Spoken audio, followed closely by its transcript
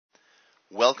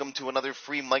Welcome to another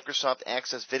free Microsoft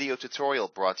Access video tutorial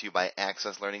brought to you by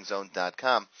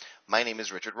AccessLearningZone.com. My name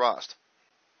is Richard Rost.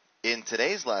 In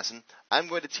today's lesson, I'm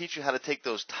going to teach you how to take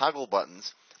those toggle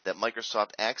buttons that Microsoft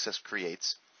Access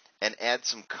creates and add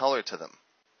some color to them.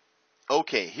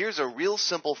 Okay, here's a real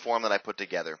simple form that I put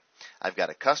together. I've got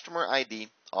a customer ID,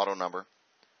 auto number,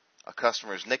 a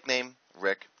customer's nickname,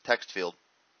 Rick, text field,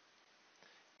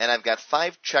 and I've got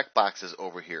 5 checkboxes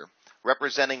over here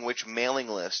representing which mailing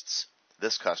lists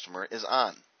this customer is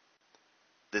on.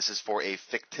 This is for a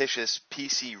fictitious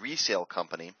PC resale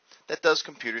company that does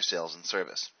computer sales and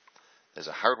service. There's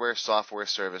a hardware, software,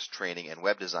 service, training, and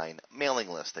web design mailing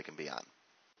list they can be on.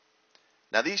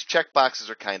 Now these checkboxes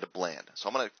are kind of bland, so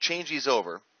I'm going to change these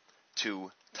over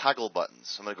to toggle buttons.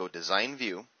 So I'm going to go Design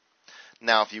View.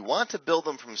 Now if you want to build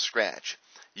them from scratch,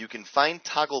 you can find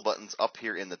toggle buttons up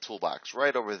here in the toolbox,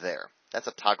 right over there. That's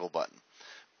a toggle button.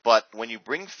 But when you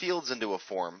bring fields into a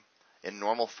form, in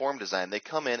normal form design, they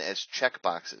come in as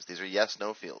checkboxes. These are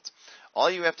yes/no fields.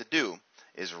 All you have to do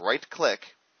is right-click,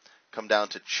 come down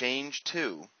to Change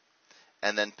To,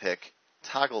 and then pick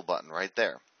Toggle Button right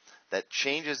there. That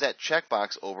changes that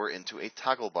checkbox over into a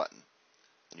toggle button.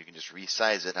 And you can just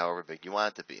resize it however big you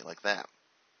want it to be, like that.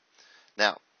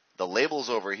 Now, the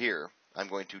labels over here, I'm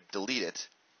going to delete it,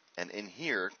 and in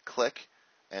here, click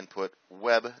and put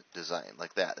Web Design,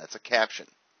 like that. That's a caption.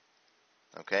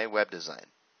 Okay, Web Design.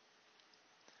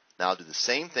 Now I'll do the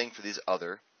same thing for these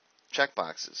other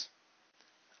checkboxes.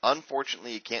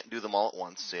 Unfortunately, you can't do them all at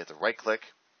once, so you have to right-click,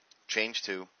 Change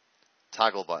To,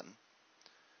 Toggle Button,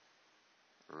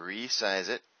 resize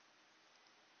it,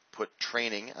 put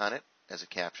Training on it as a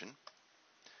caption,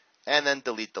 and then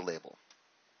delete the label.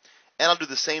 And I'll do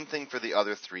the same thing for the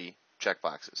other 3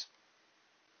 checkboxes.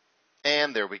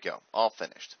 And there we go, all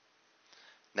finished.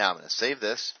 Now I'm going to save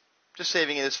this, just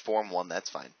saving it as Form 1,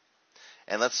 that's fine.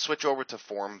 And let's switch over to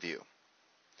Form View.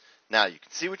 Now you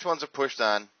can see which ones are pushed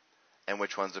on and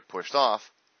which ones are pushed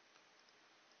off,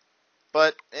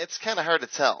 but it's kind of hard to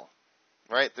tell,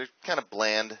 right? They're kind of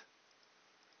bland.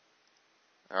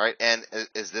 All right, and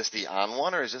is this the on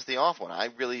one or is this the off one? I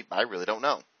really don't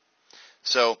know.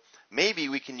 So maybe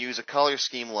we can use a color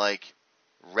scheme like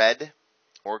red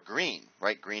or green,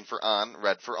 right? Green for on,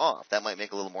 red for off. That might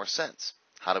make a little more sense.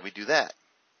 How do we do that?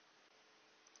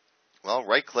 Well,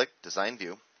 right-click, Design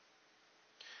View.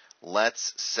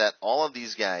 Let's set all of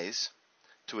these guys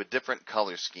to a different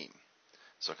color scheme.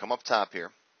 So come up top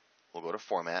here. We'll go to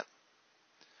Format,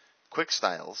 Quick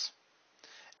Styles,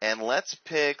 and let's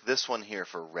pick this one here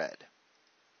for red.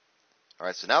 All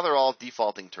right, so now they're all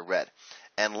defaulting to red.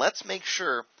 And let's make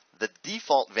sure the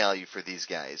default value for these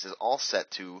guys is all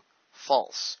set to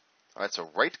false. All right, so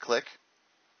right-click,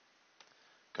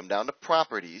 come down to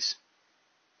Properties,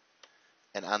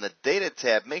 and on the Data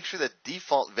tab, make sure the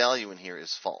default value in here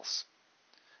is false.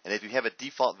 And if you have a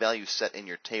default value set in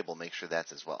your table, make sure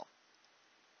that's as well.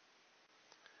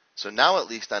 So now at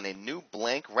least on a new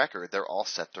blank record, they're all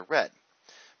set to red.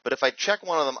 But if I check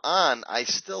one of them on, I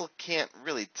still can't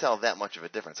really tell that much of a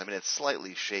difference. I mean, it's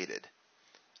slightly shaded.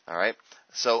 All right,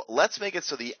 so let's make it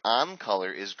so the on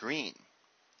color is green.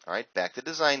 All right, back to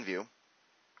Design View.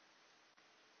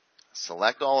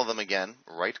 Select all of them again,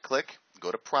 right-click, go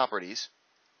to Properties.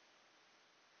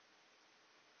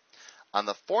 On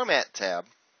the Format tab,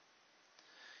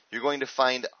 you're going to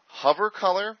find Hover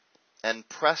Color and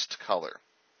Pressed Color.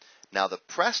 Now, the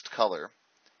pressed color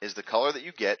is the color that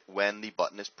you get when the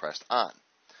button is pressed on.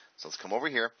 So let's come over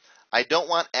here. I don't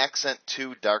want Accent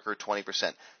 2 darker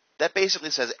 20%. That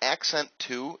basically says Accent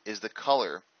 2 is the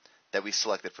color that we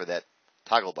selected for that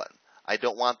toggle button. I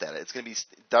don't want that. It's going to be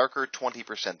darker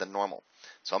 20% than normal.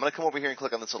 So I'm going to come over here and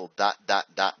click on this little dot, dot,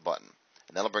 dot button.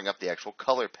 And that'll bring up the actual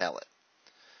color palette.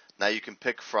 Now you can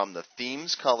pick from the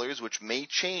themes colors, which may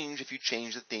change if you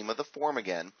change the theme of the form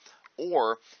again,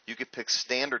 or you could pick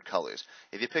standard colors.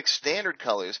 If you pick standard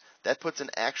colors, that puts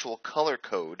an actual color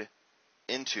code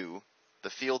into the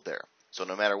field there. So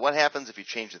no matter what happens, if you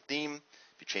change the theme,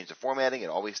 if you change the formatting, it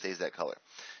always stays that color.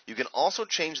 You can also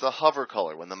change the hover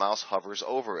color when the mouse hovers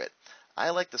over it.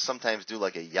 I like to sometimes do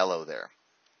like a yellow there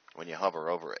when you hover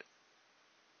over it.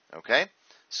 Okay?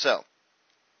 So,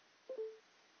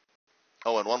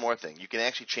 oh, and one more thing. You can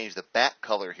actually change the back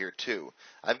color here too.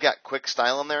 I've got Quick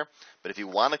Style in there, but if you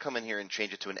want to come in here and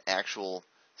change it to an actual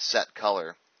set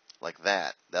color like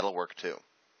that, that'll work too.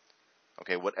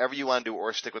 Okay, whatever you want to do,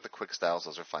 or stick with the Quick Styles,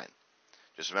 those are fine.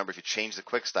 Just remember, if you change the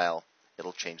Quick Style,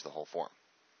 it'll change the whole form.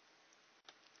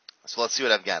 So let's see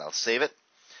what I've got. I'll save it,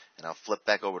 and I'll flip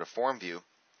back over to Form View.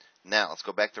 Now, let's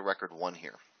go back to Record 1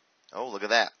 here. Oh, look at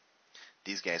that.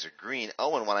 These guys are green.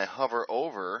 Oh, and when I hover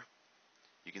over,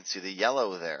 you can see the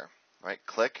yellow there. right?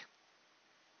 Click,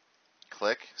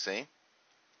 click, see?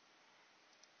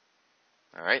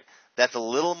 All right, that's a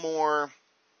little more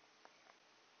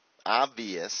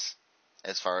obvious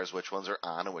as far as which ones are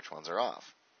on and which ones are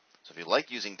off. So if you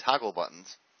like using toggle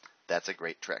buttons, that's a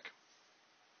great trick.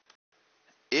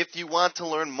 If you want to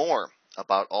learn more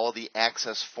about all the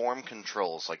Access form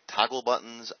controls like toggle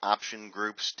buttons, option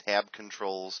groups, tab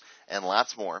controls, and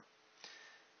lots more,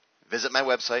 visit my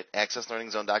website,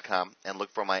 accesslearningzone.com, and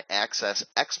look for my Access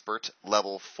Expert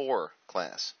Level 4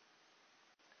 class.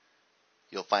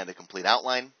 You'll find a complete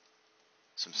outline,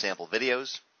 some sample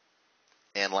videos,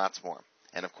 and lots more.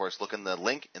 And of course, look in the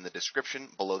link in the description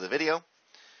below the video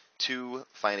to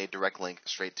find a direct link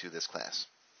straight to this class.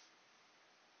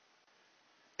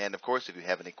 And of course, if you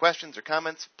have any questions or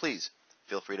comments, please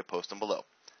feel free to post them below.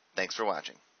 Thanks for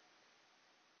watching.